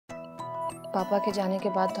पापा के जाने के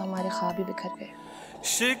बाद तो हमारे ख्वाब भी बिखर गए।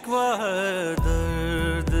 शिकवा है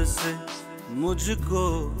दर्द से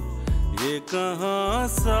मुझको, ये कहाँ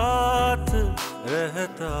साथ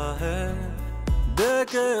रहता है,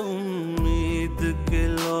 देके उम्मीद के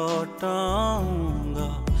लौटाऊंगा,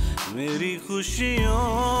 मेरी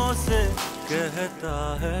खुशियों से कहता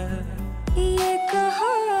है, ये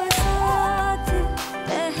कहाँ साथ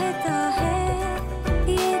रहता है,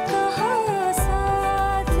 ये कहाँ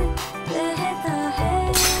साथ रहता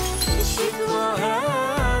है, शिकवा है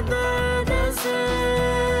दर्द से।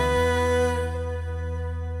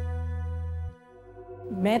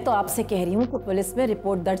 मैं तो आपसे कह रही हूँ कि पुलिस में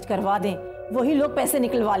रिपोर्ट दर्ज करवा दें, वही लोग पैसे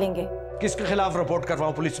निकलवा लेंगे। किसके खिलाफ रिपोर्ट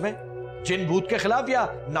करवाऊं पुलिस में? जिन भूत के खिलाफ या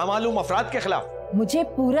नामालूम अफराद के खिलाफ? मुझे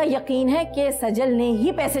पूरा यकीन है कि सजल ने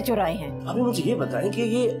ही पैसे चुराए हैं। अभी मुझे ये बताएं कि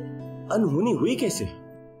ये अनहोनी हुई कैसे?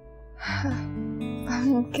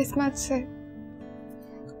 किस्मत से।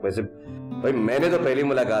 वैसे भाई मैंने तो पहली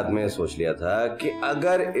मुलाकात में सोच लिया था कि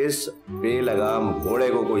अगर इस बेलगाम घोड़े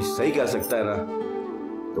को कोई सही कर सकता है ना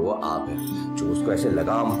तो वो आप है, जो उसको ऐसे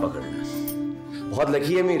लगाम पकड़ ले। बहुत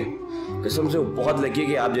लकी है मीर, कसम से बहुत लकी है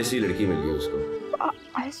कि आप जैसी लड़की मिल गई उसको।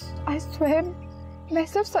 I swear, मैं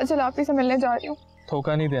सिर्फ सजल आपी से मिलने जा रही हूँ।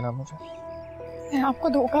 धोखा नहीं देना मुझे। मैं आपको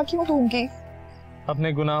धोखा क्यों दूंगी?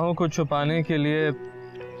 अपने गुनाहों को छुपाने के लिए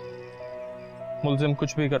मुल्जिम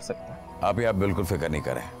कुछ भी कर सकता है। अभी आप बिल्कुल फिक्र नहीं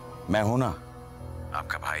करें, मैं हूं ना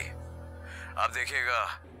आपका भाई। आप देखिएगा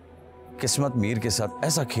किस्मत मीर के साथ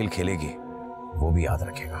ऐसा खेल खेलेगी, वो भी याद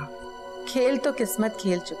रखेगा। खेल तो किस्मत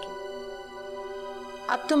खेल चुकी,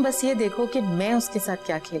 अब तुम बस ये देखो कि मैं उसके साथ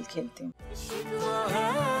क्या खेल खेलती हूँ।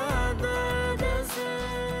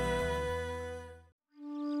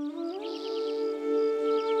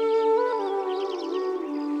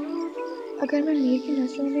 अगर मैं मीर की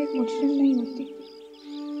नस्लों में एक मुजरिम नहीं होती,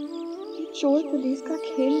 ये चोर पुलिस का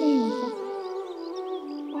खेल नहीं होता,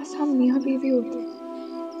 बस हम मियाँ बीवी होते,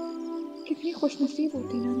 कितनी खुशनसीब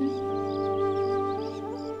होती ना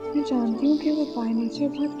मैं जानती हूँ कि वो बाय नेचर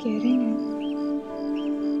बहुत केयरिंग है।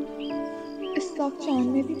 इस वक्त चांद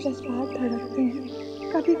में भी जज्बात धड़कते हैं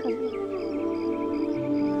कभी कभी।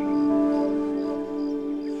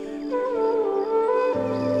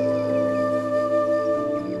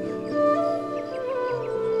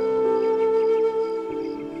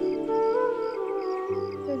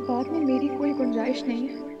 जज्बात में मेरी कोई गुंजाइश नहीं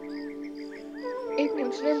है। एक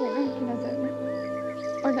मुजरिम हूँ उनकी नजर में,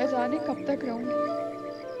 और न जाने कब तक रहूंगी,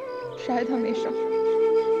 शायद हमेशा।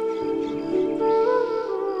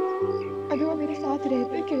 अगर वो मेरे साथ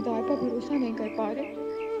रहते किरदार पर भरोसा नहीं कर पा रहे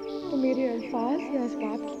तो मेरे अल्फाज या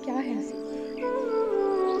असबाब की क्या हैसियत।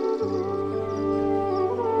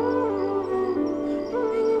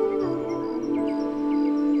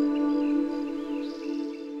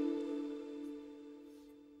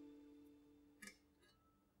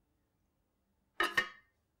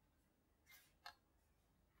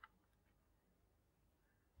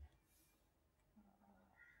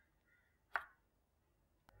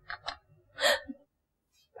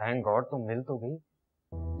 थैंक गॉड तुम मिल तो गई।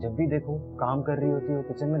 जब भी देखो काम कर रही होती हो,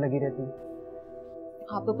 किचन में लगी रहती हो।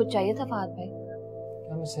 आपको कुछ चाहिए था फहद भाई?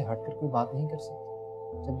 क्या मुझसे हटकर कोई बात नहीं कर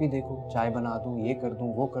सकती? जब भी देखो चाय बना दूं, ये कर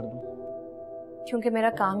दूं, वो कर दूं। क्योंकि मेरा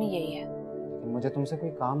काम ही यही है। मुझे तुमसे कोई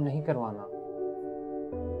काम नहीं करवाना।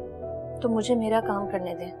 तो मुझे मेरा काम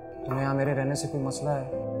करने दें। तुम्हें यहाँ मेरे रहने से कोई मसला है?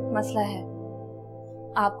 मसला है,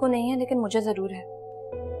 आपको नहीं है लेकिन मुझे जरूर है।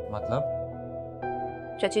 मतलब?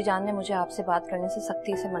 चची जान ने मुझे आपसे बात करने से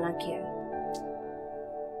सख्ती से मना किया है।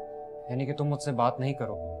 यानी कि तुम मुझसे बात नहीं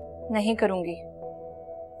करोगे? नहीं करूंगी,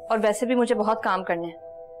 और वैसे भी मुझे बहुत काम करने हैं।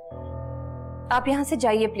 आप यहाँ से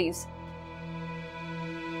जाइए प्लीज।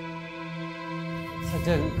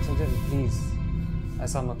 सजल, सजल प्लीज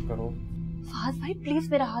ऐसा मत करो। फहद भाई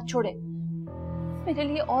प्लीज मेरा हाथ छोड़े, मेरे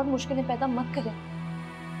लिए और मुश्किलें पैदा मत करें।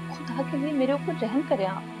 खुदा के लिए मेरे ऊपर रहम करें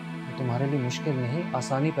आप। मैं तुम्हारे लिए मुश्किल नहीं,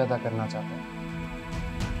 आसानी पैदा करना चाहता हूँ।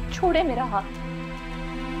 छोड़े मेरा हाथ।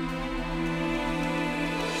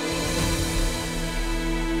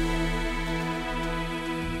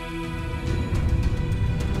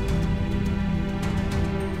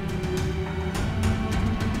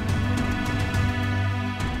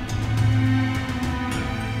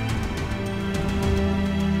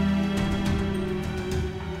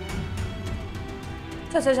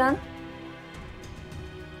 चाचा जान,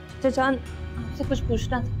 चाचा जान आपसे कुछ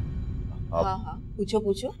पूछना था। हाँ हाँ पूछो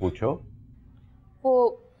पूछो पूछो।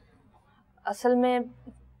 वो असल में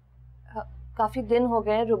काफी दिन हो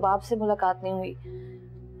गए रुबाब से मुलाकात नहीं हुई।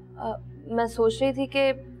 मैं सोच रही थी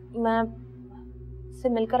कि मैं से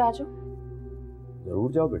मिलकर आ जाऊं।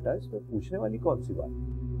 जरूर जाओ बेटा, इसमें पूछने वाली कौन सी बात?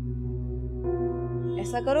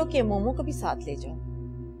 ऐसा करो कि मोमो को भी साथ ले जाओ।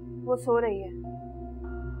 वो सो रही है।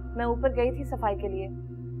 मैं ऊपर गई थी सफाई के लिए,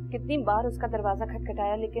 कितनी बार उसका दरवाजा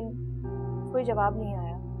खटखटाया लेकिन कोई जवाब नहीं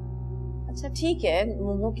आया। अच्छा ठीक है,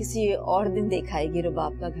 मोमो किसी और दिन देखाएगी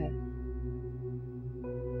रुबाब का घर।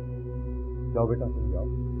 जाओ बेटा तुम जाओ।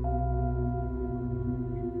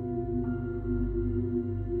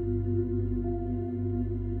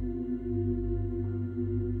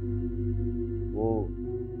 वो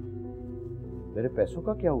मेरे पैसों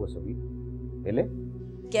का क्या हुआ सभी? मिले?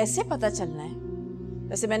 कैसे पता चलना है?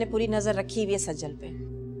 वैसे मैंने पूरी नजर रखी हुई है सज्जल पे।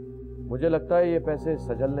 मुझे लगता है ये पैसे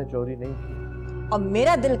सजल ने चोरी नहीं की। और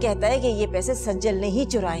मेरा दिल कहता है कि ये पैसे सज्जल ने ही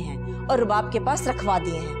चुराए हैं और रुबाब के पास रखवा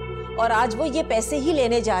दिए हैं, और आज वो ये पैसे ही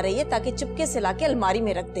लेने जा रही है ताकि चुपके से लाके अलमारी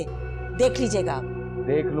में रख दे। देख लीजिएगा आप।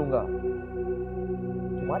 देख लूंगा।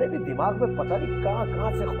 तुम्हारे भी दिमाग में पता नहीं कहां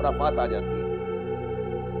कहां से खुराफात आ जाती है।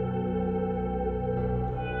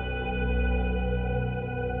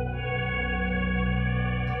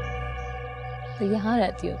 तो यहाँ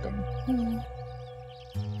रहती हो तुम?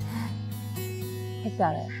 क्या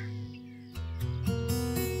है?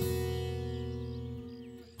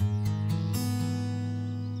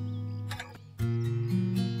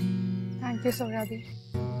 थैंक यू सौरा दी।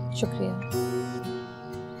 शुक्रिया।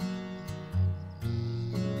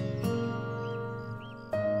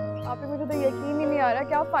 आप मुझे तो यकीन ही नहीं आ रहा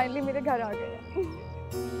कि आप फाइनली मेरे घर आ गए।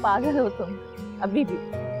 पागल हो तुम अभी भी।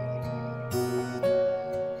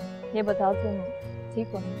 ये बताओ तुम ठीक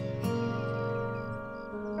हो?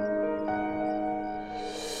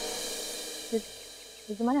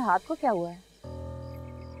 ये तुम्हारे हाथ को क्या हुआ है?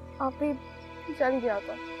 आप ही जल गया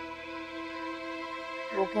था।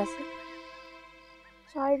 वो कैसे?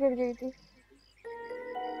 चाय गिर गई थी।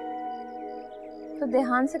 तो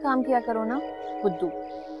ध्यान से काम किया करो ना बुद्धू।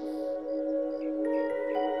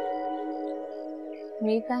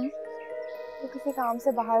 मीर कहाँ है? वो किसी काम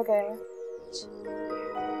से बाहर गए हैं।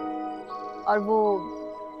 और वो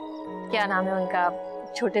क्या नाम है उनका,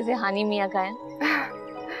 छोटे से हानी मियाँ का है?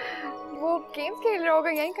 वो गेम्स खेल रहा होगा,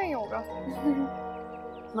 यहीं कहीं होगा।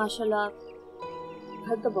 माशाल्लाह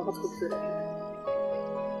घर तो बहुत खूबसूरत है।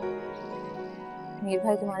 मीर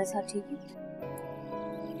भाई तुम्हारे साथ ठीक है?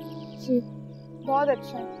 जी बहुत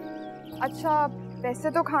अच्छा है। अच्छा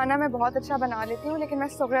वैसे तो खाना मैं बहुत अच्छा बना लेती हूँ, लेकिन मैं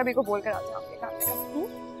सुगरा भी को बोल कर आती हूँ आपके खाने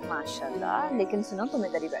का। माशाल्लाह। लेकिन सुनो, तुम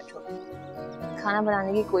इधर ही बैठो, खाना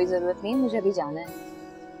बनाने की कोई जरूरत नहीं है, मुझे अभी जाना है।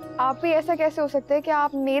 आप भी ऐसा कैसे हो सकता है कि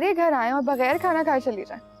आप मेरे घर आए और बगैर खाना खाए चली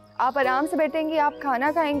जाएं? आप आराम से बैठेंगी, आप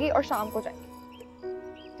खाना खाएंगी और शाम को जाएंगी,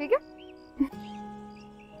 ठीक है?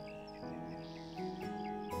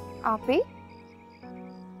 आप ही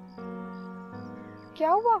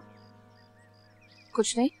क्या हुआ?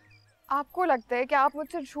 कुछ नहीं। आपको लगता है कि आप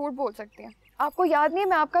मुझसे झूठ बोल सकती हैं? आपको याद नहीं है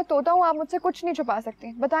मैं आपका तोता हूँ, आप मुझसे कुछ नहीं छुपा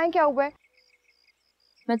सकती। बताएं क्या हुआ है?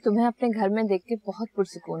 मैं तुम्हें अपने घर में देख के बहुत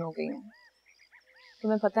पुरसुकून हो गई हूँ।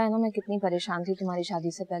 तुम्हें पता है ना मैं कितनी परेशान थी तुम्हारी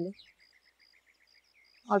शादी से पहले,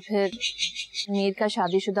 और फिर मीर का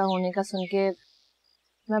शादीशुदा होने का सुन के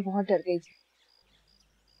मैं बहुत डर गई थी।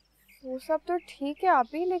 वो सब तो ठीक है आप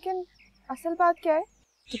ही, लेकिन असल बात क्या है?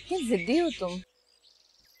 कितनी जिद्दी हो तुम।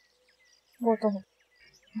 वो तो हूँ।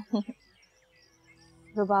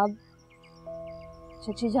 रुबाब,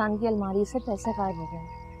 चची जान की अलमारी से पैसे गायब हो गए।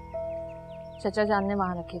 चचा जान ने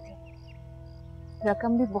वहां रखे थे,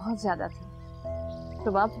 रकम भी बहुत ज्यादा थी।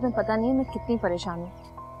 रुबाब तुम्हें पता नहीं है मैं कितनी परेशान हूँ।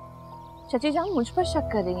 चची जान मुझ पर शक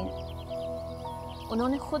कर रही हैं।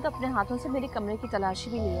 उन्होंने खुद अपने हाथों से मेरी कमरे की तलाशी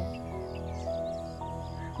भी ली है,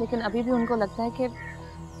 लेकिन अभी भी उनको लगता है कि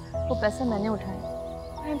वो पैसे मैंने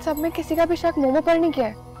उठाए। इन सब में किसी का भी शक मोमो पर नहीं किया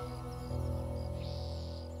है।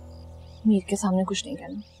 मीर के सामने कुछ नहीं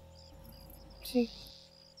कहना। जी।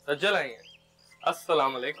 सज्जल आई हैं।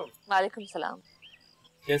 अस्सलाम वालेकुम। वालेकुम सलाम।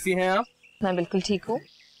 कैसी हैं आप? मैं बिल्कुल ठीक हूँ,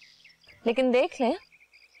 लेकिन देख लें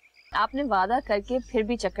आपने वादा करके फिर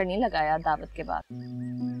भी चक्कर नहीं लगाया दावत के बाद।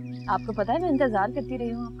 आपको पता है मैं इंतजार करती रही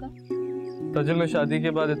हूँ आपका। सज्जल मैं शादी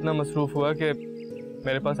के बाद इतना मसरूफ हुआ कि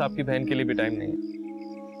मेरे पास आपकी बहन के लिए भी टाइम नहीं है,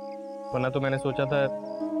 वरना तो मैंने सोचा था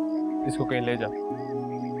इसको कहीं ले जा।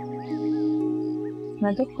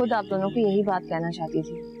 मैं तो खुद आप दोनों को यही बात कहना चाहती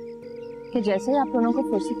थी कि जैसे ही आप दोनों को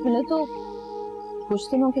फुर्सत मिले तो कुछ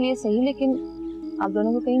दिनों के लिए सही, लेकिन आप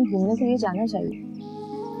दोनों को कहीं घूमने के लिए जाना चाहिए।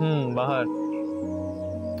 बाहर।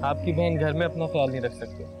 आपकी बहन घर में अपना ख्याल नहीं रख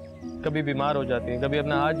सकती, कभी बीमार हो जाती है, कभी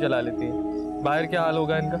अपना हाथ जला लेती है। बाहर क्या हाल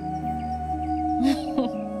होगा इनका?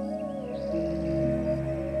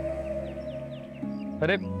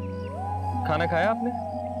 अरे खाना खाया आपने?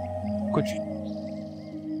 कुछ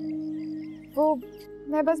वो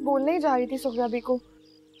मैं बस बोलने ही जा रही थी सुगराबी को।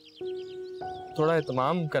 थोड़ा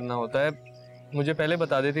एहतमाम करना होता है, मुझे पहले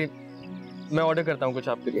बता देती मैं ऑर्डर करता हूँ कुछ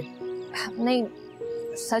आपके लिए। नहीं,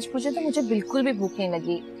 सच पूछे तो मुझे बिल्कुल भी भूख नहीं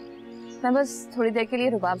लगी। मैं बस थोड़ी देर के लिए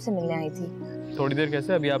रुबाब से मिलने आई थी। थोड़ी देर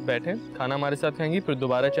कैसे, अभी आप बैठे, खाना हमारे साथ खाएंगी, फिर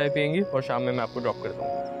दोबारा चाय पियेंगी और शाम में मैं आपको ड्रॉप कर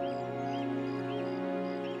दूँगा।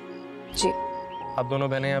 जी। आप दोनों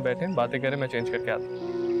बहनें यहाँ बैठे बातें करें, मैं चेंज करके आता हूँ।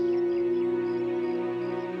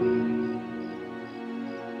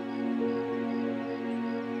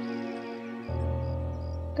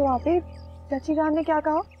 तो आप ही चाची जान ने क्या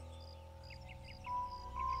कहा?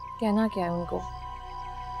 कहना क्या है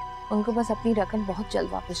उनको बस अपनी रकम बहुत जल्द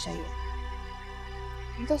वापस चाहिए।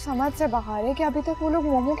 ये तो समझ से बाहर है कि अभी तक वो लोग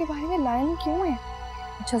मोमो के बारे में लाए नहीं क्यों हैं?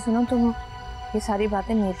 अच्छा सुनो, तुम ये सारी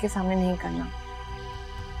बातें मीर के सामने नहीं करना।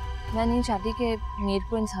 मैं नहीं चाहती कि मीर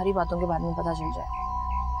को इन सारी बातों के बारे में पता चल जाए।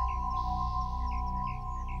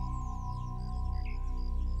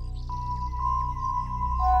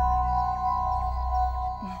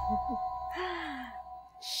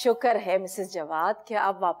 शुक्र है मिसेस जवाद कि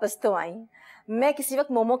आप वापस तो आई। मैं किसी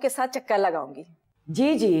वक्त मोमो के साथ चक्कर लगाऊंगी।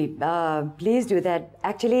 जी जी, प्लीज़ डू दैट।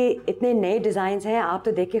 एक्चुअली इतने नए डिज़ाइंस हैं, आप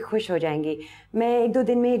तो देख के खुश हो जाएंगी। मैं 1-2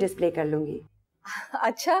 दिन में ही डिस्प्ले कर लूँगी।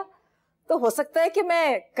 अच्छा, तो हो सकता है कि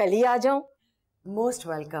मैं कल ही आ जाऊं। Most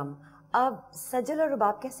welcome. अब सज्जल और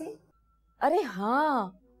रुबाब कैसे? अरे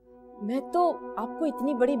हाँ, मैं तो आपको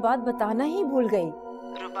इतनी बड़ी बात बताना ही भूल गई।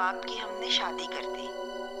 रुबाब की हमने शादी कर दी।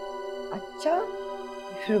 अच्छा,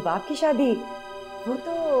 रुबाब की शादी? वो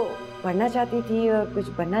तो पढ़ना चाहती थी और कुछ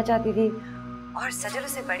बनना चाहती थी, और सज्जल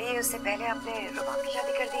उससे बड़ी है, उससे पहले आपने रुबाब की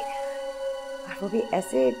शादी कर दी, और वो भी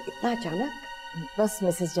ऐसे इतना अचानक। बस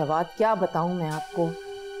मिसेस जवाद, क्या बताऊं मैं आपको,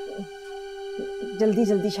 जल्दी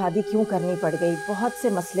जल्दी शादी क्यों करनी पड़ गई। बहुत से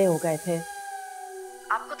मसले हो गए थे।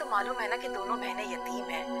 आपको तो मालूम है ना कि दोनों बहनें यतीम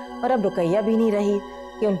हैं, और अब रुकैया भी नहीं रही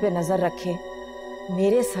कि उन पे नजर रखे।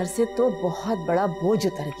 मेरे सर से तो बहुत बड़ा बोझ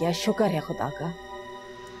उतर गया, शुक्र है खुदा का।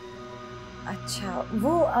 अच्छा,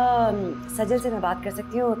 वो सज्जल से मैं बात कर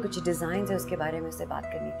सकती हूँ? कुछ डिज़ाइन है, उसके बारे में उससे बात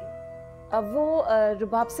करनी थी। अब वो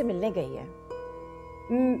रुबाब से मिलने गई है।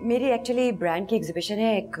 मेरी एक्चुअली ब्रांड की एग्जीबिशन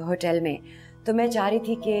है एक होटल में, तो मैं चाह रही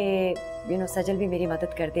थी कि सज्जल भी मेरी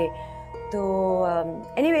मदद कर दे। तो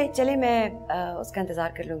एनीवे चले, मैं उसका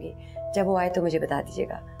इंतज़ार कर लूँगी। जब वो आए तो मुझे बता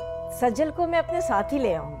दीजिएगा। सज्जल को मैं अपने साथ ही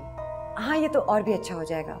ले आऊँगी। हाँ, ये तो और भी अच्छा हो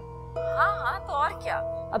जाएगा। हाँ हाँ, तो और क्या।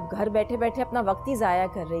 अब घर बैठे बैठे अपना वक्त ही ज़ाया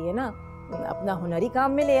कर रही है ना, अपना हुनरी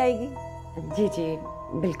काम में ले आएगी। जी जी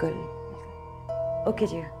बिल्कुल। ओके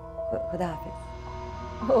जी, खुदा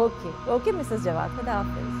हाफिज। ओके ओके मिसेस जवाद, खुदा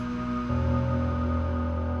हाफिज।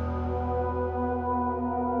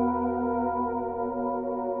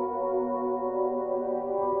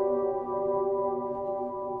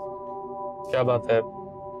 क्या बात है,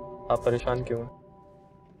 आप परेशान क्यों हैं?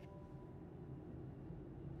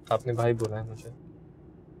 आपने भाई बोला है मुझे,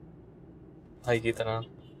 भाई की तरह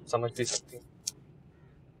समझ भी सकती हैं।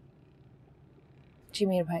 जी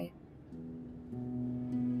मीर भाई।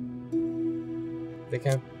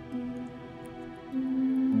 देखें,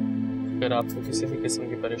 अगर आपको किसी भी किस्म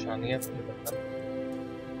की परेशानी है तो बताएं।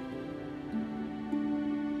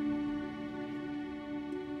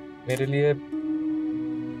 मेरे लिए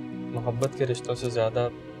मोहब्बत के रिश्तों से ज्यादा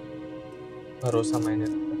भरोसा मायने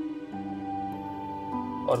रखता है,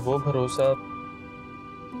 और वो भरोसा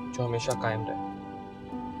जो हमेशा कायम रहे।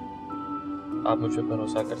 आप मुझ पर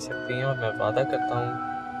भरोसा कर सकती हैं, और मैं वादा करता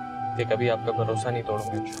हूँ कि कभी आपका भरोसा नहीं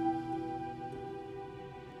तोड़ूंगा इंशाल्लाह।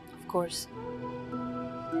 Of course.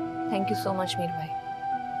 Thank you so much Mir भाई।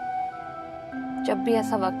 जब भी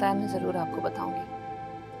ऐसा वक्त आया मैं जरूर आपको बताऊंगी,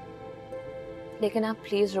 लेकिन आप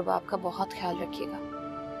प्लीज रुबाब का बहुत ख्याल रखिएगा।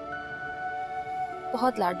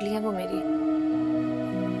 बहुत लाडली है वो मेरी।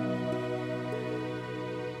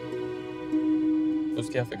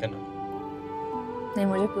 उसकी आप फिक्र ना। नहीं,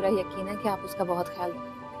 मुझे पूरा यकीन है कि आप उसका बहुत ख्याल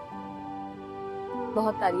रखेंगे।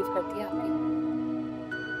 बहुत तारीफ करती है आपकी।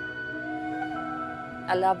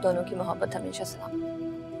 अल्लाह आप दोनों की मोहब्बत हमेशा सलामत।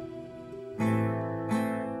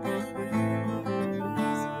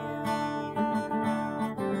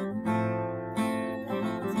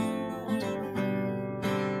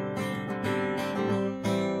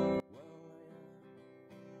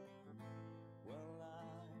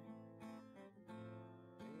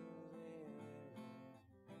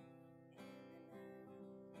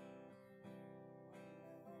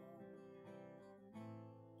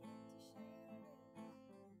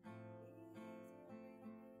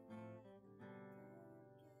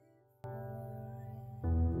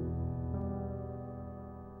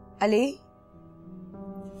 अली,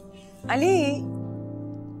 अली,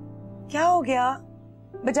 क्या हो गया?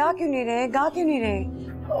 बजा क्यों नहीं रहे, गा क्यों नहीं रहे?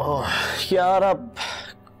 ओह यार, अब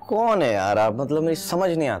कौन है यार आप? मतलब मेरी समझ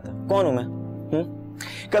नहीं आता कौन हूं मैं।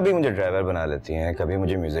 कभी मुझे ड्राइवर बना लेती हैं, कभी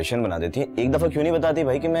मुझे म्यूजिशियन बना देती हैं। एक दफा क्यों नहीं बताती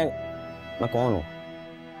भाई कि मैं कौन हूँ?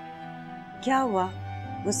 क्या हुआ,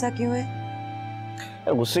 गुस्सा क्यों है?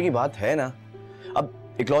 यार गुस्से की बात है ना,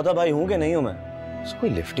 अब इकलौता भाई हूँ कि नहीं हूँ मैं, उसको कोई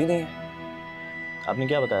लिफ्ट ही नहीं है। आपने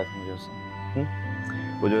क्या बताया था मुझे उससे?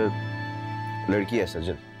 वो जो लड़की है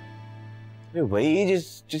सज्जल, वही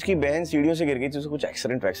जिसकी बहन सीढ़ियों से गिर गई थी, उसको कुछ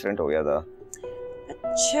एक्सीडेंट हो गया था।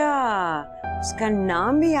 अच्छा, उसका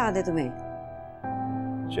नाम भी याद है तुम्हें?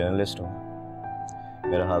 जर्नलिस्ट हूँ,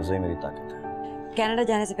 मेरा हाफिज़ा ही मेरी ताकत है। कनाडा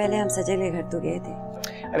जाने से पहले हम सजल के घर तो गए थे।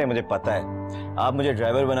 अरे मुझे पता है, आप मुझे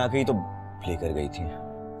ड्राइवर बना के ही तो लेकर गई थी।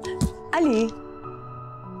 अली,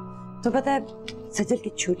 तो पता है सजल की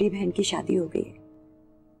छोटी बहन की शादी हो गई है।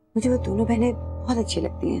 मुझे वो दोनों बहनें बहुत अच्छी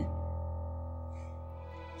लगती हैं,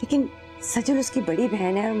 लेकिन सजल उसकी बड़ी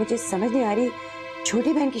बहन है और मुझे समझ नहीं आ रही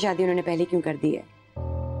छोटी बहन की शादी उन्होंने पहले क्यों कर दी है।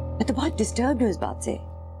 मैं तो बहुत डिस्टर्ब हूँ इस बात से।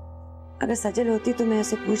 अगर सजल होती तो मैं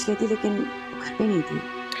उसे पूछ लेती, लेकिन वो घर पे नहीं थी।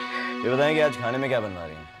 ये बताएं कि आज खाने में क्या बनवा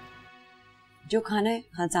रही हैं? जो खाना है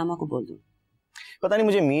खानसामा को बोल दो। पता नहीं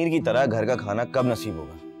मुझे मीर की तरह घर का खाना कब नसीब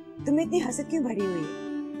होगा। तुम्हें इतनी हसद क्यों भरी हुई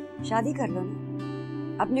है? शादी कर लो ना,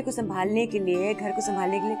 अपने को संभालने के लिए, घर को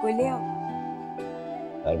संभालने के लिए कोई ले आओ।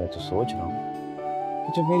 यार मैं तो सोच रहा हूँ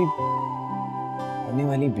कि जब मेरी आने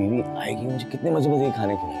वाली बीवी आएगी मुझे कितने मजे मजे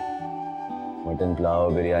खाने खिलाएगी। मटन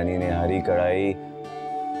पुलाव, बिरयानी, निहारी, कढ़ाई,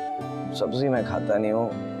 सब्जी मैं खाता नहीं हूँ,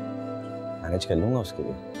 मैनेज कर लूंगा उसके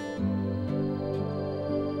लिए।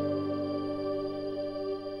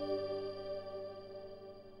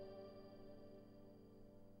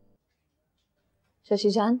 शशि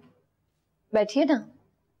जान बैठिए ना,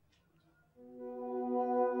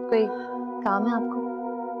 कोई काम है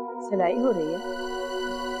आपको? सिलाई हो रही है।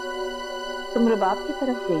 तुम रुबाब की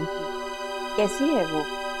तरफ गई थी, कैसी है वो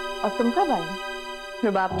और तुम कब आई?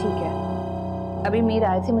 रुबाब ठीक है, अभी मीर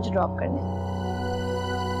आए थे मुझे ड्रॉप करने।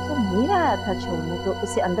 जब मीर आया था छोड़ने तो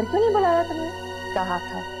उसे अंदर क्यों नहीं बुलाया तुमने? कहा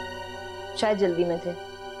था, शायद जल्दी में थे,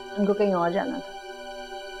 उनको कहीं और जाना था।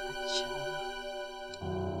 अच्छा,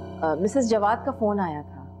 मिसेस जवाद का फोन आया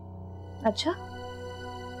था। अच्छा,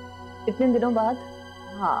 इतने दिनों बाद?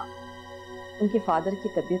 हाँ, उनके फादर की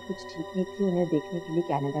तबीयत कुछ ठीक नहीं थी, उन्हें देखने के लिए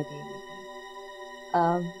कनाडा गए हुए थे।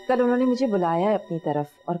 कल उन्होंने मुझे बुलाया है अपनी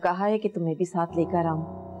तरफ और कहा है कि तुम्हें भी साथ लेकर आऊं।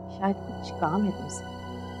 शायद कुछ काम है तुमसे।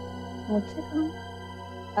 मुझसे काम?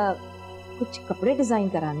 कुछ कपड़े डिजाइन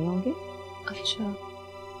कराने होंगे। अच्छा।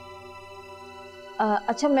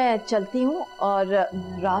 अच्छा मैं चलती हूँ, और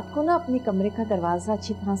रात को ना अपने कमरे का दरवाजा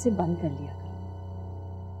अच्छी तरह से बंद कर लिया करो।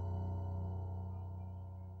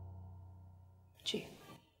 जी।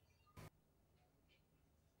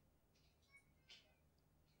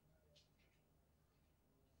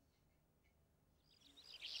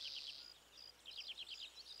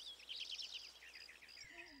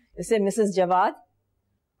 जैसे मिसेस जवाद,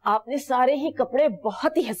 आपने सारे ही कपड़े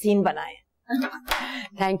बहुत ही हसीन बनाए।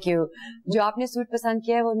 Thank you. जो आपने सूट पसंद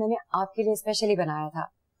किया है वो मैंने आपके लिए स्पेशली बनाया था,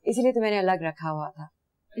 इसीलिए तो मैंने अलग रखा हुआ था।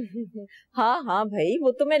 हाँ हाँ भाई,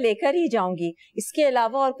 वो तो मैं लेकर ही जाऊंगी। इसके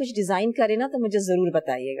अलावा और कुछ डिजाइन करे ना तो मुझे जरूर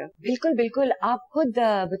बताइएगा। बिल्कुल बिल्कुल, आप खुद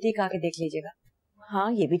बुटीक आके देख लीजिएगा।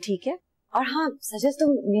 हाँ ये भी ठीक है। और हाँ सजल,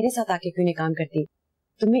 तुम मेरे साथ आके क्यों नहीं काम करती?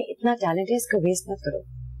 तुम्हें इतना टैलेंट है, इसको वेस्ट मत करो।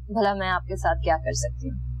 भला मैं आपके साथ क्या कर सकती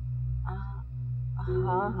हूँ?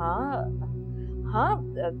 हाँ हाँ हाँ,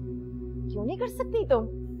 क्यों नहीं कर सकती तुम?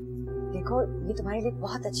 देखो, ये तुम्हारे लिए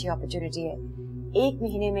बहुत अच्छी अपॉर्चुनिटी है। 1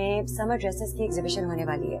 महीने में समर ड्रेसेस की एग्जीबिशन होने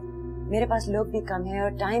वाली है। मेरे पास लोग भी कम है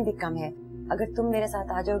और टाइम भी कम है। अगर तुम मेरे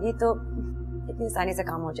साथ आ जाओगी तो इतनी आसानी से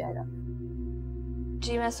काम हो जाएगा।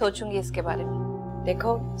 जी मैं सोचूंगी इसके बारे में।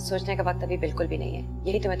 देखो, सोचने का वक्त अभी बिल्कुल भी नहीं है,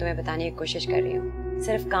 यही तो मैं तुम्हें बताने की कोशिश कर रही हूँ।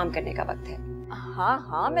 सिर्फ काम करने का वक्त है। हाँ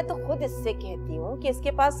हाँ, मैं तो खुद इससे कहती हूँ कि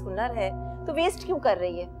इसके पास हुनर है तो वेस्ट क्यों कर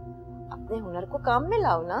रही है? अपने हुनर को काम में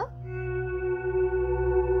लाओ ना।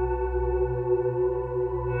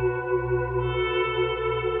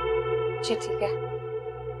 जी ठीक है।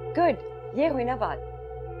 गुड, ये हुई ना बात।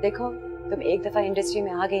 देखो, तुम एक दफा इंडस्ट्री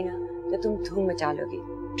में आ गई ना तो तुम धूम मचा लोगी,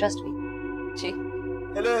 ट्रस्ट मी। जी।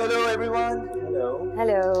 Hello hello everyone. Hello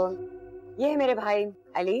hello, ये है मेरे भाई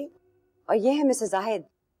अली और ये है मिसेस जाहिद,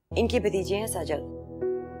 इनकी भतीजी हैं सजल।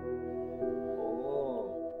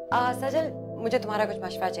 सजल, मुझे तुम्हारा कुछ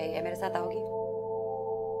मशवरा चाहिए, मेरे साथ आओगी?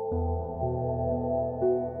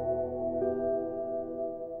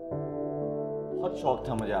 बहुत शौक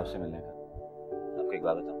था मुझे आपसे मिलने का। आपको एक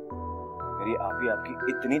बात बताऊं, मेरी आप ही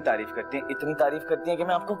आपकी इतनी तारीफ करती हैं, इतनी तारीफ करती हैं कि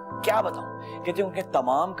मैं आपको क्या बताऊं। कहते हैं उनके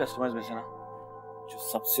तमाम कस्टमर्स में से ना जो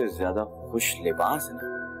सबसे ज्यादा खुश लिबास है ना,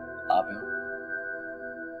 आप हैं।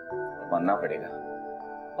 मानना पड़ेगा,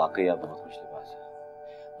 वाकई आप बहुत खुश लिबास है।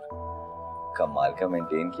 कमाल का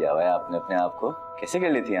मेंटेन किया हुआ है आपने अपने आप को। कैसे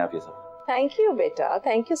कर लेती हैं आप ये सब? थैंक यू बेटा,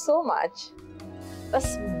 थैंक यू सो मच।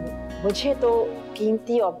 बस मुझे तो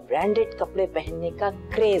कीमती और ब्रांडेड कपड़े पहनने का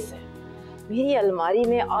क्रेज है। मेरी अलमारी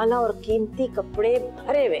में आला और कीमती कपड़े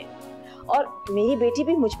भरे हुए, और मेरी बेटी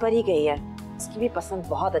भी मुझ पर ही गई है, उसकी भी पसंद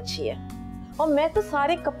बहुत अच्छी है। और मैं तो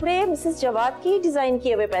सारे कपड़े मिसेस जवाद की डिजाइन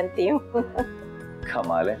किए हुए पहनती हूँ।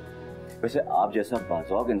 कमाल है। वैसे आप जैसा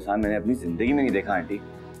बाज़ौक़ इंसान मैंने अपनी जिंदगी में नहीं देखा आंटी।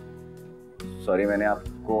 सॉरी मैंने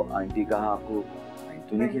आपको आंटी कहा, आपको माइंड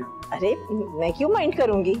तो नहीं किया? अरे मैं क्यों माइंड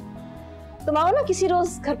करूंगी, तुम आओ ना किसी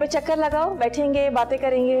रोज घर पे चक्कर लगाओ, बैठेंगे बातें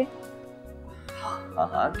करेंगे। हाँ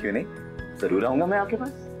हाँ क्यों नहीं, जरूर आऊंगा मैं आपके पास।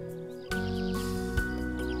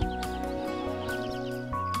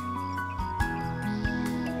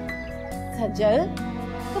 सज्जल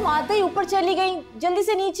तुम आते ही ऊपर चली गई, जल्दी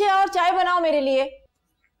से नीचे आओ और चाय बनाओ मेरे लिए।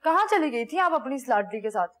 कहाँ चली गई थी आप अपनी इस लाडली के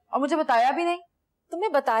साथ, और मुझे बताया भी नहीं?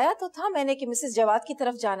 तुम्हें बताया तो था मैंने कि मिसेस जवाद की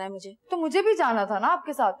तरफ जाना है मुझे। तो मुझे भी जाना था ना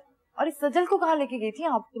आपके साथ। और इस सज्जल को कहाँ लेके गई थी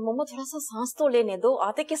आप? मोमो थोड़ा सा सांस तो लेने दो,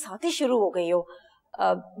 आते के साथ ही शुरू हो गई हो।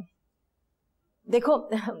 देखो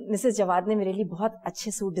मिसेस जवाद ने मेरे लिए बहुत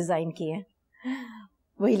अच्छे सूट डिजाइन किए हैं,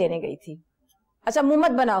 वही लेने गई थी। अच्छा मुंह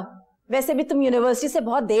मत बनाओ, वैसे भी तुम यूनिवर्सिटी से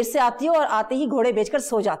बहुत देर से आती हो और आते ही घोड़े बेचकर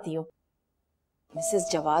सो जाती हो। मिसेस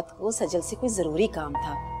जवाद को सज्जल से कोई जरूरी काम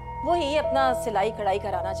था, वो ही अपना सिलाई कढ़ाई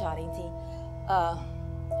कराना चाह रही थी,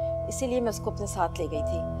 इसीलिए मैं उसको अपने साथ ले गई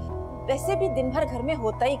थी। वैसे भी दिन भर घर में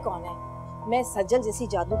होता ही कौन है, मैं सज्जल जैसी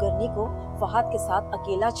जादूगरनी को फहद के साथ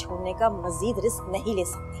अकेला छोड़ने का मजीद रिस्क नहीं ले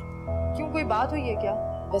सकती। क्यों, कोई बात हुई है क्या?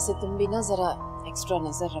 वैसे तुम भी ना जरा एक्स्ट्रा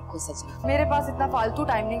नजर रखो सज्जल। मेरे पास इतना फालतू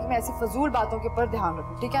टाइम नहीं कि मैं ऐसी फजूल बातों के ऊपर ध्यान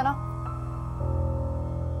रखूं, ठीक है ना?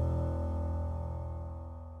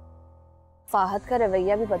 फहद का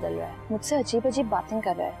रवैया भी बदल रहा है, मुझसे अजीब अजीब बातें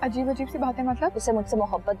कर रहा है। अजीब अजीब सी बातें मतलब? उसे मुझसे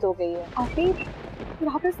मोहब्बत हो गई है। आखिर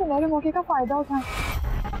यहाँ पे सुनहरे मौके का फायदा उठाएं।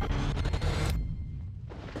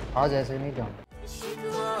 आज ऐसे नहीं जाऊंगा।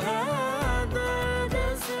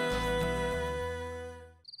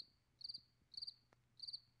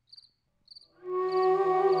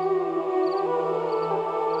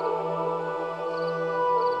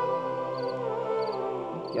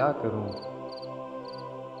 क्या करूं,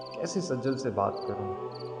 कैसे सज्जल से बात करूं,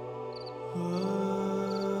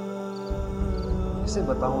 कैसे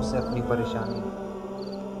बताऊं उसे अपनी परेशानी।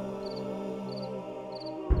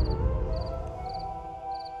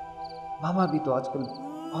 मामा भी तो आजकल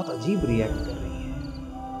बहुत अजीब रिएक्ट कर रही है,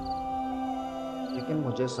 लेकिन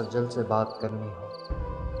मुझे सज्जल से बात करनी हो।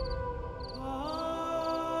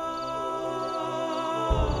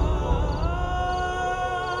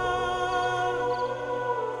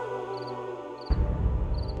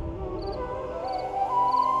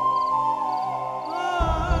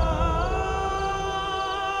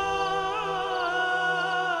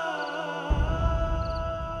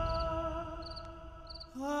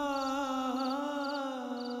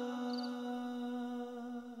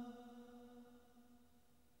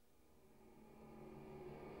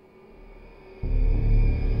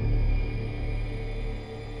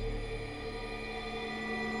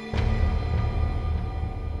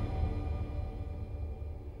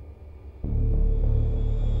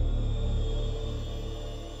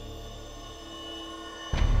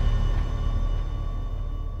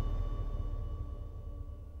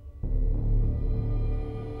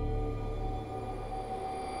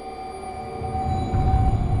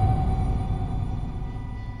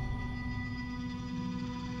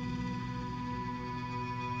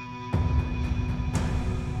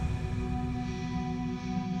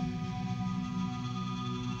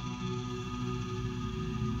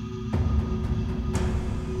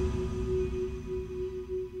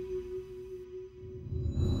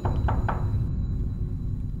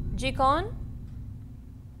 जी कौन?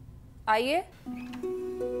 आइए।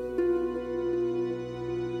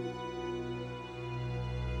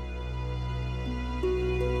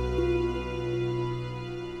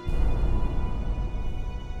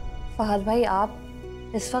 फहद भाई आप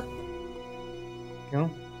इस वक्त? क्यों,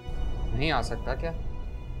 नहीं आ सकता क्या?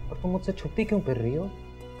 और तुम मुझसे छुट्टी क्यों कर रही हो?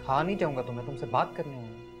 खा नहीं जाऊंगा तुम्हें, तुमसे बात करनी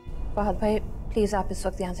है। फहद भाई प्लीज आप इस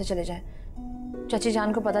वक्त यहाँ से चले जाएं। चाची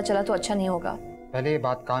जान को पता चला तो अच्छा नहीं होगा। पहले ये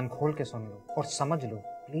बात कान खोल के सुन लो और समझ लो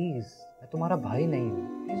प्लीज, मैं तुम्हारा भाई नहीं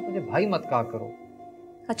हूँ, प्लीज मुझे भाई मत कहा करो।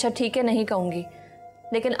 अच्छा ठीक है, नहीं कहूँगी,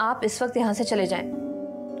 लेकिन आप इस वक्त यहाँ से चले जाएं।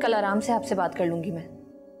 कल आराम से आपसे बात कर लूंगी मैं।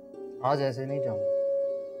 आज ऐसे नहीं जाऊंगा,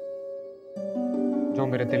 जो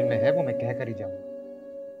मेरे दिल में है वो मैं कह कर ही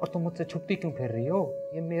जाऊंगा। और तुम मुझसे छुट्टी क्यों कर रही हो?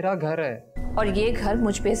 ये मेरा घर है। और ये घर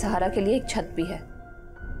मुझ बेसहारा के लिए एक छत भी है।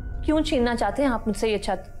 क्यों छीनना चाहते हैं आप मुझसे ये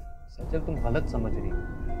छत? सज्जल तुम गलत समझ रही हो,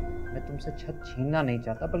 मैं तुमसे छत छीनना नहीं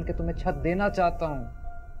चाहता, बल्कि तुम्हें छत देना चाहता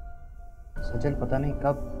हूँ। सजल, पता नहीं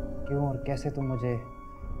कब, क्यों और कैसे तुम मुझे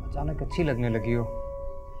अचानक अच्छी लगने लगी हो।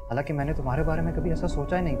 हालांकि मैंने तुम्हारे बारे में कभी ऐसा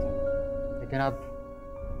सोचा ही नहीं था, लेकिन अब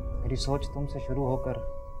मेरी सोच तुमसे शुरू होकर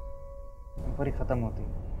तुम पर ही खत्म होती है।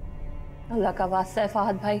 अल्लाह का वास्ता है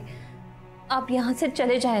फहद भाई, आप यहाँ से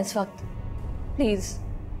चले जाएं इस वक्त प्लीज।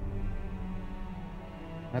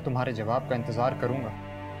 मैं तुम्हारे जवाब का इंतजार करूंगा।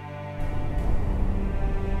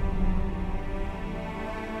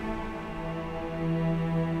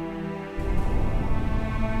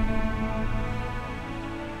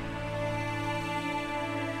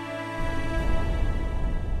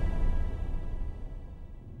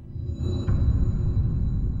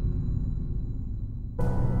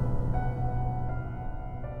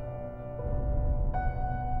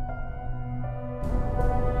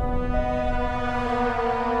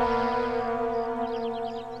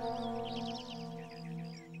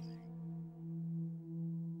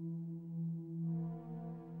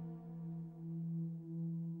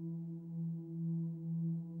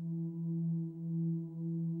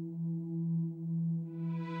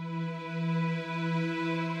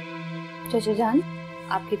 चाची जान,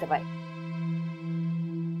 आपकी दवाई।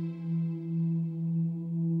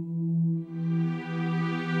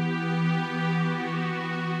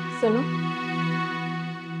 सुनो,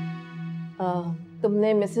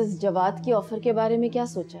 तुमने मिसेस जवाद की ऑफर के बारे में क्या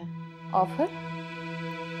सोचा है? ऑफर?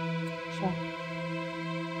 अच्छा,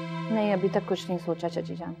 नहीं अभी तक कुछ नहीं सोचा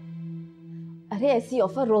चाची जान। अरे ऐसी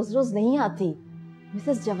ऑफर रोज रोज नहीं आती।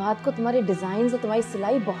 मिसेस जवाद को तुम्हारे डिजाइन और तुम्हारी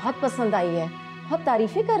सिलाई बहुत पसंद आई है, बहुत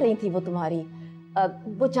तारीफें कर रही थी वो तुम्हारी।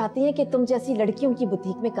 वो चाहती हैं कि तुम जैसी लड़की उनकी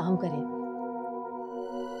बुटीक में काम करे।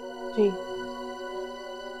 जी।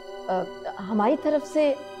 हमारी तरफ से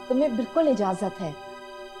तुम्हें बिल्कुल इजाजत है।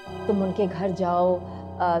 तुम उनके घर जाओ,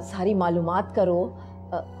 सारी मालूमात करो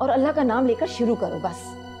और अल्लाह का नाम लेकर शुरू करो। बस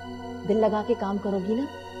दिल लगा के काम करोगी ना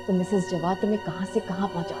तो मिसेस जवाद तुम्हें कहां से कहां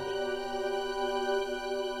पहुंचा देगी।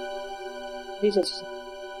 जी चाची।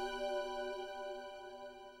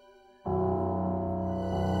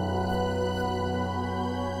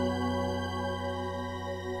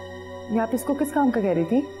 ये आप इसको किस काम का कह रही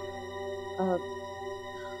थी?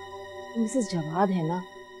 मिसेस जवाद है ना,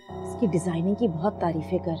 इसकी डिजाइनिंग की बहुत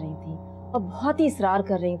तारीफें कर रही थी और बहुत ही इसरार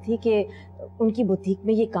कर रही थी कि उनकी बुटीक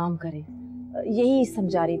में ये काम करे। यही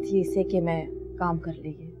समझा रही थी इसे कि मैं काम कर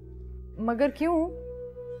लेगी। मगर क्यों?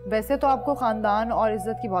 वैसे तो आपको खानदान और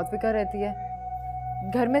इज्जत की बहुत फिक्र रहती है।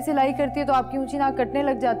 घर में सिलाई करती है तो आपकी ऊंची नाक कटने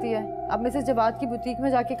लग जाती है। अब मिसेस जवाद की बुटीक में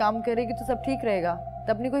जाके काम करेगी तो सब ठीक रहेगा,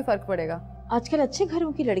 तब नहीं कोई फर्क पड़ेगा। आजकल अच्छे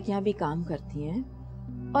घरों की लड़कियां भी काम करती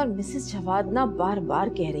हैं और मिसेस जवाद ना बार बार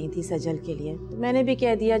कह रही थी सजल के लिए, तो मैंने भी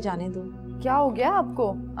कह दिया जाने दो। क्या हो गया आपको?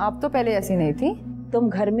 आप तो पहले ऐसी नहीं थी। तुम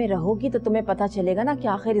घर में रहोगी तो तुम्हें पता चलेगा ना कि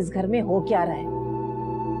आखिर इस घर में हो क्या रहा है।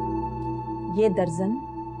 ये दर्जन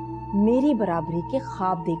मेरी बराबरी के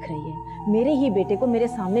ख्वाब देख रही है, मेरे ही बेटे को मेरे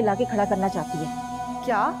सामने लाके खड़ा करना चाहती है।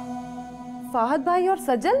 क्या? फहद भाई और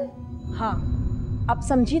सजल? हाँ, अब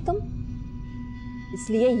समझी तुम?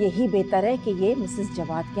 इसलिए यही बेहतर है कि ये मिसेस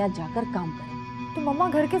जवाद के यहाँ जाकर काम करे। तो मम्मा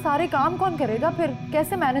घर के सारे काम कौन करेगा फिर?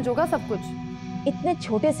 कैसे मैनेज होगा सब कुछ? इतने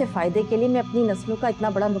छोटे से फायदे के लिए मैं अपनी नस्लों का इतना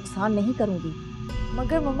बड़ा नुकसान नहीं करूंगी।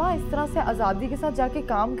 मगर मम्मा इस तरह से आजादी के साथ जाके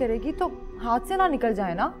काम करेगी तो हाथ से ना निकल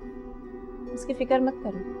जाए ना। उसकी फिक्र मत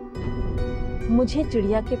करो, मुझे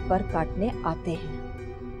चिड़िया के पर काटने आते हैं।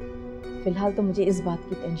 फिलहाल तो मुझे इस बात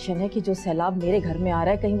की टेंशन है कि जो सैलाब मेरे घर में आ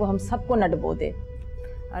रहा है कहीं वो हम सबको न डुबो दे।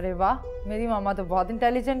 अरे वाह, मेरी मामा तो बहुत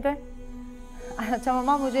इंटेलिजेंट है। अच्छा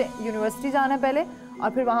मम्मा, मुझे यूनिवर्सिटी जाना है पहले और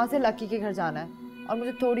फिर वहाँ से लकी के घर जाना है और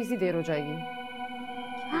मुझे थोड़ी सी देर हो जाएगी।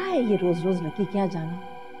 क्या है ये रोज रोज लकी के यहाँ जाना?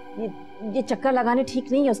 ये चक्कर लगाने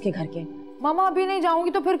ठीक नहीं है उसके घर के। मामा अभी नहीं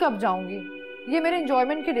जाऊंगी तो फिर कब जाऊंगी? ये मेरे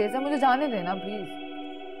एंजॉयमेंट के डेज है, मुझे जाने देना प्लीज।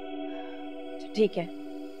 ठीक है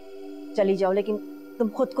चली जाओ, लेकिन तुम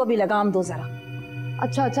खुद को भी लगाम दो जरा।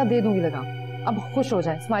 अच्छा अच्छा दे दूंगी लगाम। अब खुश हो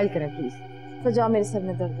जाए, स्माइल करें प्लीज। तो जाओ, मेरे सर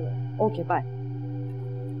में दर्द हो रहा है। Okay bye.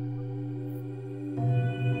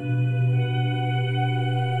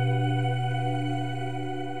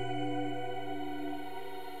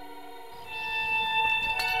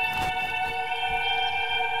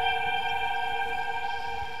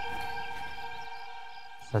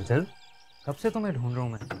 सज्जल, कब से तुम्हें ढूंढ रहा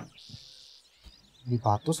हूँ मैं। ये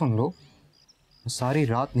बात तो सुन लो, मैं सारी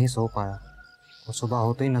रात नहीं सो पाया और सुबह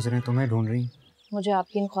होते ही नजरें तुम्हें ढूंढ रही। मुझे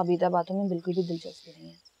आपकी इन ख्वाबीदा बातों में बिल्कुल भी दिलचस्पी नहीं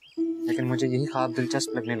है। लेकिन मुझे यही ख्वाब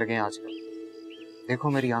दिलचस्प लगने लगे हैं आजकल। देखो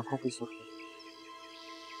मेरी आंखों की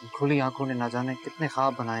सुर्खी, खुली आंखों ने ना जाने कितने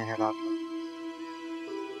ख्वाब बनाए हैं रात में।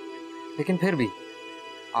 लेकिन फिर भी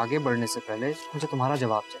आगे बढ़ने से पहले मुझे तुम्हारा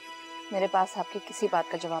जवाब चाहिए। मेरे पास आपकी किसी बात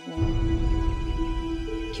का जवाब नहीं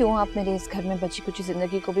है। क्यों आप मेरे इस घर में बची कुछ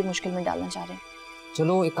जिंदगी को भी मुश्किल में डालना चाह रहे हैं?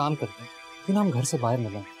 चलो एक काम करते हैं, क्यों ना हम घर से बाहर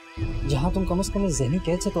मिलें, जहाँ तुम कम से कम ज़हनी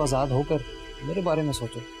कैद से तो आज़ाद होकर मेरे बारे में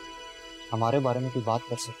सोचो, हमारे बारे में कोई बात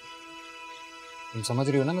कर सको। तुम समझ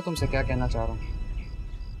रही हो ना मैं तुमसे क्या कहना चाह रहा हूँ,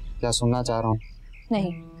 क्या सुनना चाह रहा हूँ?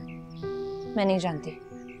 नहीं, मैं नहीं जानती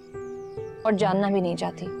और जानना भी नहीं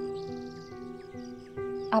चाहती।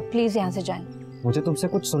 आप प्लीज यहाँ से जाएं। मुझे तुमसे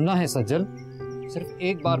कुछ सुनना है सज्जल, सिर्फ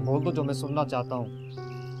एक बार बोल दो जो मैं सुनना चाहता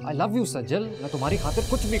हूँ। आई लव यू सज्जल, मैं तुम्हारी खातिर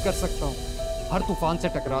कुछ भी कर सकता हूँ, हर तूफान से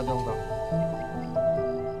टकरा जाऊंगा।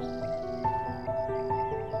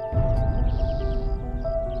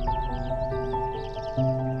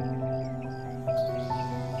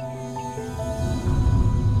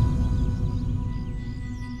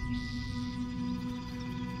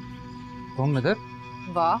 तुम इधर?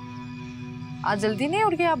 वाह, आज जल्दी नहीं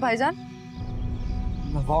उठ गए आप भाईजान?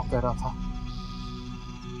 मैं वॉक कर रहा था।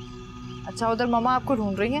 अच्छा, उधर मम्मा आपको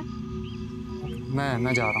ढूंढ रही हैं?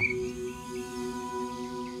 मैं जा रहा हूँ।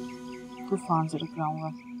 तूफान से टकराऊंगा,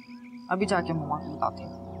 अभी जाके मम्मा को बताती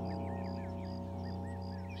हूँ।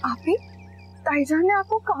 आपी, ताईजान ने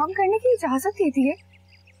आपको काम करने की इजाजत दे दी है,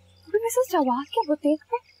 मिसेस जवाद के बुटीक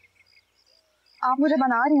पे? आप मुझे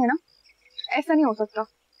बना रही हैं ना? ऐसा नहीं हो सकता।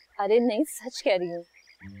 अरे नहीं, सच कह रही हूँ।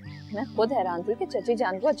 मैं खुद हैरान थी कि चची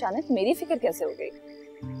जान को अचानक मेरी फिक्र कैसे हो गई,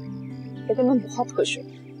 लेकिन मैं बहुत खुश हूँ।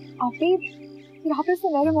 आपी, यहाँ पे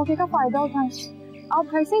सुनहरे मौके का फायदा उठाएं। आप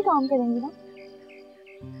घर से ही काम करेंगी ना?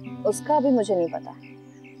 उसका अभी मुझे नहीं पता,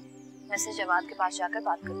 मैं से जवाद के पास जाकर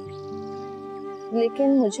बात करूँगी,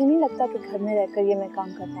 लेकिन मुझे नहीं लगता कि घर में रहकर ये मैं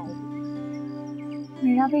काम कर पाऊंगी।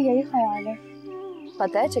 मेरा भी यही ख्याल है।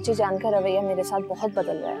 पता है, चची जान का रवैया मेरे साथ बहुत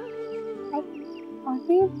बदल रहा है।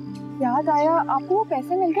 आपी, याद आया, आपको वो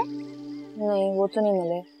पैसे मिल गए? नहीं, वो तो नहीं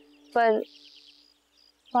मिले, पर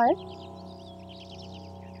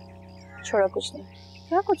छोड़ो, कुछ नहीं।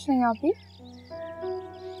 क्या कुछ नहीं आपी?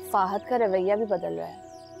 फाहद का रवैया भी बदल रहा है,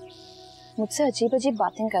 मुझसे अजीब अजीब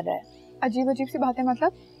बातें कर रहा है। अजीब अजीब सी बातें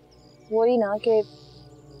मतलब? वही ना कि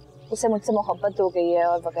उसे मुझसे मोहब्बत हो गई है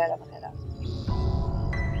और वगैरह वगैरह।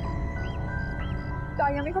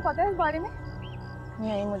 तायमी को पता है इस बारे में?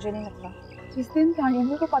 नहीं, मुझे नहीं लगता। जिस दिन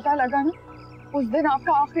तायमी को पता लगा ना, उस दिन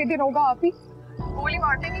आपका आखिरी दिन होगा। आपी, गोली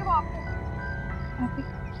मार देंगे वो आपको। आपी,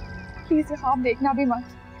 प्लीज आप देखना भी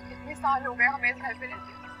मत। इतने साल हो गए हमें इस घर पे रहते,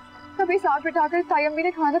 कभी साथ बिठाकर तायमी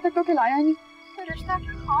ने खाना तक तो खिलाया नहीं, तो रिश्ता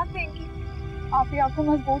क्या हाथ देंगी? आपी, आपको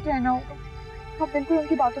मजबूत रहना होगा। आप बिल्कुल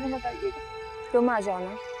उनकी बातों में बताइएगा। तुम आ जाओ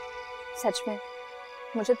ना, सच में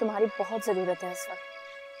मुझे तुम्हारी बहुत जरूरत है इस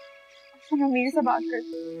वक्त। मैं मीर से बात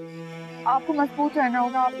करती, आपको मजबूत रहना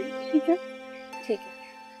होगा। आपी, ठीक है? ठीक है,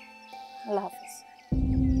 अल्लाह हाफिज।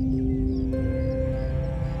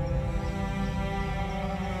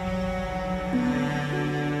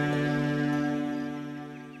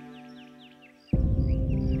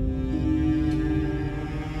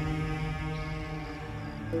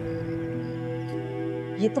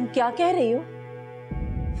 ये तुम क्या कह रही हो?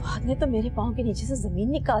 फहद ने तो मेरे पाँव के नीचे से जमीन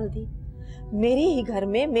निकाल दी। मेरे ही घर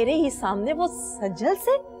में, मेरे ही सामने, वो सज्जल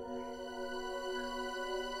से।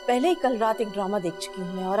 पहले ही कल रात एक ड्रामा देख चुकी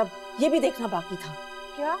हूँ मैं, और अब ये भी देखना बाकी था।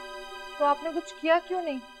 क्या? तो आपने कुछ किया क्यों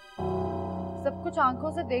नहीं? सब कुछ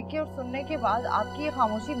आंखों से देख के और सुनने के बाद आपकी ये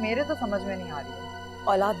खामोशी मेरे तो समझ में नहीं आ रही है।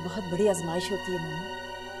 औलाद बहुत बड़ी आजमाइश होती है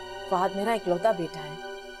मम्मी। फहद मेरा इकलौता बेटा है,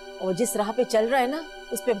 और जिस राह पे चल रहा है ना,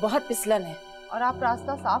 उस पे बहुत फिसलन है। और आप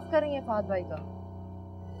रास्ता साफ कर रही हैं फहद भाई का?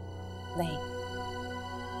 नहीं,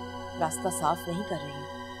 रास्ता साफ नहीं कर रही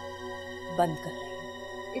हूँ, बंद कर रही हूँ।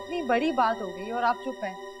 इतनी बड़ी बात हो गई और आप चुप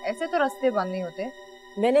हैं। ऐसे तो रास्ते बंद नहीं होते।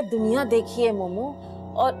 मैंने दुनिया देखी है मोमो,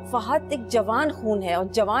 और फहद एक जवान खून है, और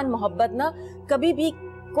जवान मोहब्बत ना कभी भी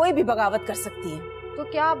कोई भी बगावत कर सकती है। तो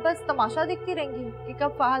क्या आप बस तमाशा देखती रहेंगी कि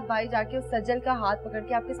कब फहद भाई जाके उस सज्जल का हाथ पकड़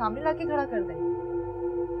के आपके सामने लाके खड़ा कर दें?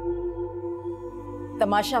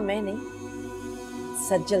 तमाशा मैं नहीं,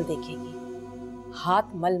 सज्जल देखेगी,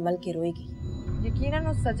 हाथ मल मल के रोएगी। यकीनन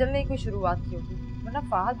उस सज्जल ने कोई शुरुआत की होगी, वरना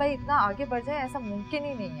फहद भाई इतना आगे बढ़ जाए ऐसा मुमकिन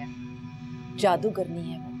ही नहीं है। जादूगरनी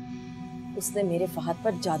है वो, उसने मेरे फहद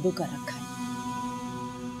पर जादू कर रखा है,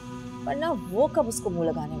 वरना वो कब उसको मुंह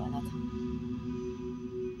लगाने वाला था।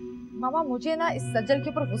 मामा, मुझे ना इस सज्जल के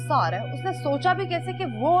ऊपर गुस्सा आ रहा है। उसने सोचा भी कैसे कि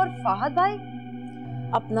वो और फहद भाई?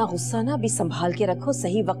 अपना गुस्सा ना अभी संभाल के रखो,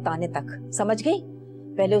 सही वक्त आने तक, समझ गई?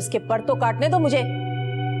 पहले उसके पर तो काटने दो मुझे।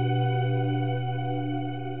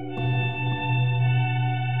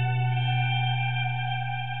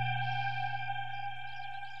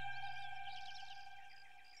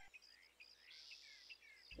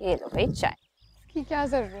 ये लो भाई चाय। इसकी क्या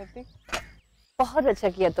जरूरत है? बहुत अच्छा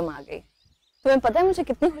किया तुम आ गई, तुम्हें पता है मुझे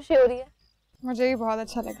कितनी खुशी हो रही है? मुझे भी बहुत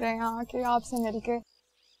अच्छा लग रहा है यहाँ आके आपसे मिलके।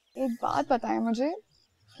 एक बात बताएं मुझे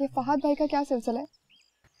कि फहद भाई का क्या सिलसिला है?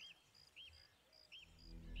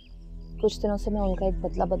 कुछ दिनों से मैं उनका एक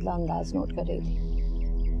बदला बदला अंदाज नोट कर रही थी,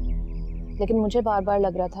 लेकिन मुझे बार बार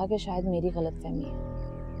लग रहा था कि शायद मेरी गलतफहमी है।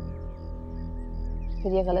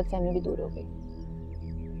 फिर ये गलतफहमी भी दूर हो गई।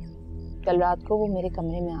 कल रात को वो मेरे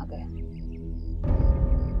कमरे में आ गया।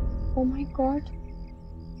 ओह माय गॉड,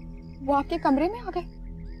 वो आपके कमरे में आ गए?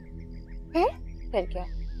 फिर क्या?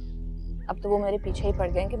 अब तो वो मेरे पीछे ही पड़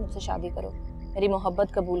गए कि मुझसे शादी करो, मेरी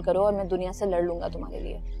मोहब्बत कबूल करो और मैं दुनिया से लड़ लूंगा तुम्हारे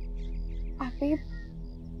लिए। आप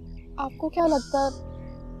आपको क्या लगता है,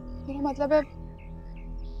 मेरा मतलब है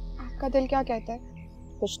आपका दिल क्या कहता है?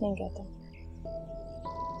 कुछ नहीं कहता,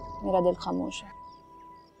 मेरा दिल खामोश है।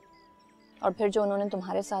 और फिर जो उन्होंने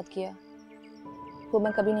तुम्हारे साथ किया वो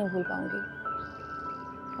मैं कभी नहीं भूल पाऊंगी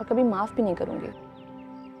और कभी माफ भी नहीं करूंगी।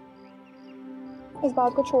 इस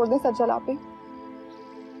बात को छोड़ दें सज्जल, आप ही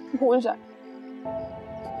भूल जाए।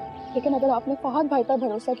 लेकिन अगर आपने फहद भाई पर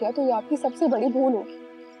भरोसा किया तो ये आपकी सबसे बड़ी भूल होगी।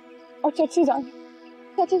 और चची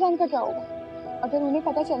जान का क्या होगा? अगर उन्हें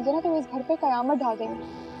पता चल जाए ना तो वो इस घर पे कयामत डाल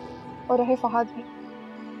देंगे। और रहे फहद भाई,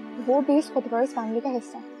 वो भी इस खुदगर्ज फैमिली का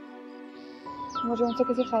हिस्सा है। मुझे उनसे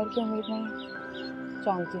किसी खैर की उम्मीद नहीं है।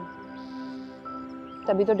 जानती हूँ,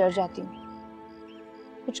 तभी तो डर जाती हूँ,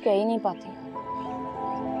 कुछ कह ही नहीं पाती।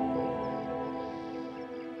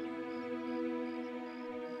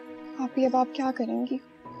 अब आप क्या करेंगी?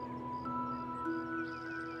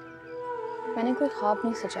 मैंने कोई ख्वाब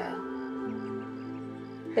नहीं सजाया,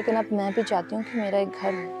 लेकिन अब मैं भी चाहती हूँ कि मेरा एक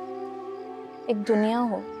घर हो, एक दुनिया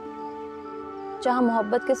हो जहाँ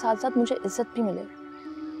मोहब्बत के साथ साथ मुझे इज्जत भी मिले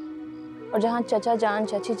और जहाँ चचा जान,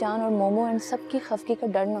 चची जान और मोमो एंड सबकी खफकी का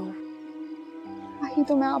डर ना हो। वही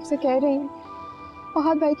तो मैं आपसे कह रही हूँ,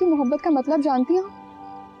 फहद भाई की मोहब्बत का मतलब जानती हैं?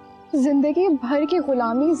 जिंदगी भर की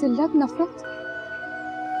गुलामी, जिल्लत, नफरत।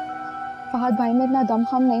 फहद भाई में इतना दम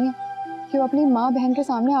हम नहीं है कि वो अपनी माँ बहन के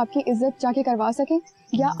सामने आपकी इज्जत जाके करवा सके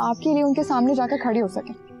या आपके लिए उनके सामने जाकर खड़ी हो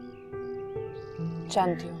सके।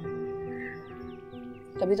 जानती हूँ,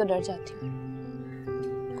 तभी तो डर जाती हूँ,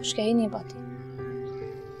 कुछ कह ही नहीं पाती।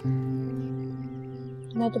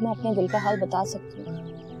 मैं तुम्हें अपने दिल का हाल बता सकती हूँ,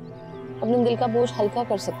 अपने दिल का बोझ हल्का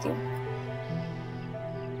कर सकती हूँ।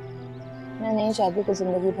 मैं नहीं चाहती कि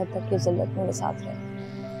जिंदगी भर तक की जिल्लत मेरे साथ रहे।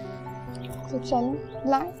 तो चलो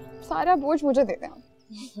लाए, सारा बोझ मुझे दे दें।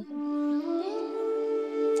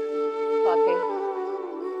 वाकई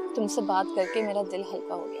तुमसे बात करके मेरा दिल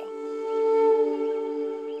हल्का हो गया।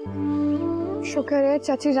 शुक्र है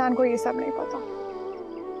चाची जान को ये सब नहीं पता,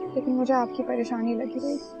 लेकिन मुझे आपकी परेशानी लगी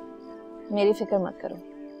रही। मेरी फिक्र मत करो,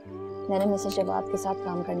 मैंने मिसेस जवाब के साथ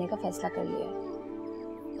काम करने का फैसला कर लिया है।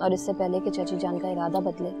 और इससे पहले कि चाची जान का इरादा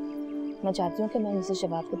बदले, मैं चाहती हूँ कि मैं मिसेस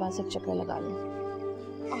जवाब के पास एक चक्कर लगा लूँ।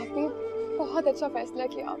 आपने बहुत अच्छा फैसला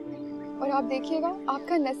किया आपने, और आप देखिएगा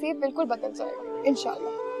आपका नसीब बिल्कुल बदल जाएगा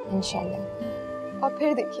इंशाल्लाह। इंशाल्लाह। और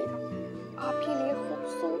फिर देखिएगा आपके लिए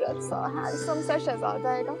खूबसूरत सा हैंडसम सा शहजादा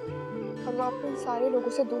आएगा और वो आपको सारे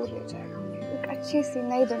लोगों से दूर ले जाएगा एक अच्छी सी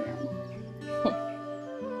नई दुनिया में।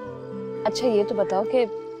 अच्छा ये तो बताओ कि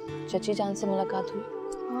चची जान से मुलाकात हुई?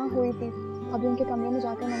 हाँ हुई थी, अभी उनके कमरे में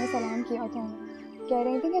जाकर मैंने सलाम किया था। कह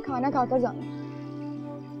रही थी कि खाना खाकर जाना।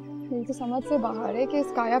 मेरी तो समझ से बाहर है कि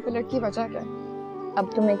इस काया पलट की वजह क्या है।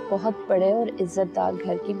 अब तुम एक बहुत बड़े और इज्जतदार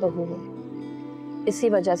घर की बहू हो, इसी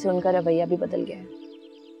वजह से उनका रवैया भी बदल गया है।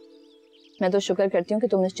 मैं तो शुक्र करती हूँ कि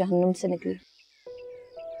तुम इस जहन्नुम से निकली।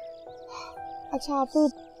 अच्छा आप तो,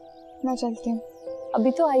 मैं चलती हूँ।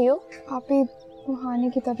 अभी तो आई हो? आप ही, रूहानी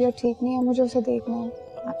की तबीयत ठीक नहीं है, मुझे उसे देखना है।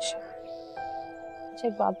 अच्छा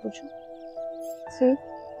एक बात पूछूं? जी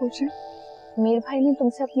पूछें। मीर भाई ने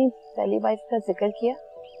तुमसे अपनी पहली वाइफ का जिक्र किया?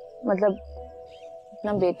 मतलब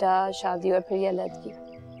अपना बेटा, शादी और फिर ये अलग-की।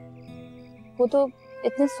 वो तो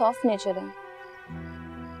इतने सॉफ्ट नेचर हैं,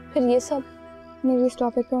 फिर ये सब? मेरी इस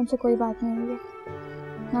टॉपिक पे उनसे कोई बात नहीं हुई है,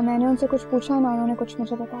 ना मैंने उनसे कुछ पूछा ना उन्होंने कुछ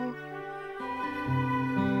मुझे बताया।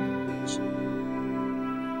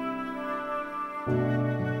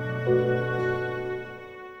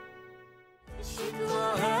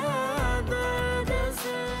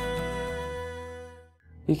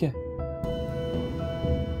 ठीक है,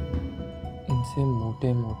 इनसे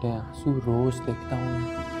मोटे मोटे आंसू रोज देखता हूँ मैं।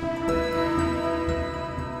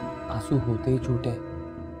 आंसू होते ही झूठे,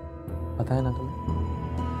 पता है ना तुम्हें?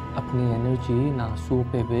 अपनी एनर्जी इन आंसुओं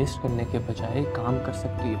पे वेस्ट करने के बजाय काम कर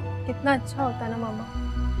सकती हो। कितना अच्छा होता ना मामा,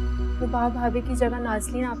 रुबाब भाभी की जगह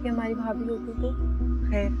नाज़लीन आपकी हमारी भाभी होती तो।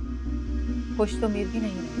 खैर खुश तो मीर भी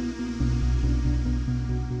नहीं है।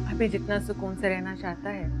 अभी जितना सुकून से रहना चाहता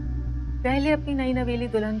है, पहले अपनी नई नवेली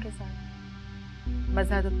दुल्हन के साथ।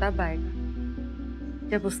 मजा तो तब आएगा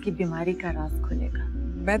जब उसकी बीमारी का राज खुलेगा।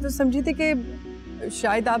 मैं तो समझी थी कि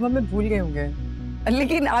शायद आप हमें भूल गए होंगे,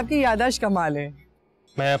 लेकिन आपकी याददाश्त कमाल है।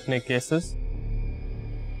 मैं अपने केसेस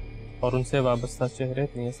और उनसे वाबस्ता चेहरे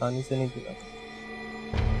इतनी आसानी से नहीं भुलाता।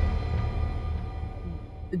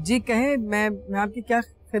 जी कहें, मैं आपकी क्या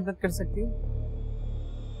खिदमत कर सकती हूँ?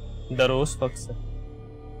 दरोज वक्त से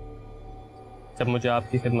जब मुझे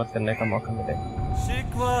आपकी खिदमत करने का मौका मिलेगा।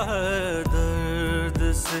 शिकवा है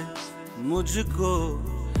दर्द से मुझको,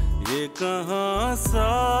 ये कहाँ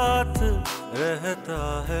साथ रहता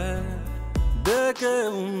है, देके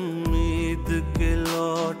उम्मीद के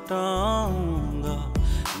लौटाऊंगा,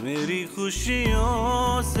 मेरी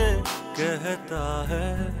खुशियों से कहता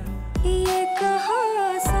है, ये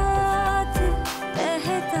कहाँ साथ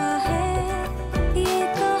रहता है।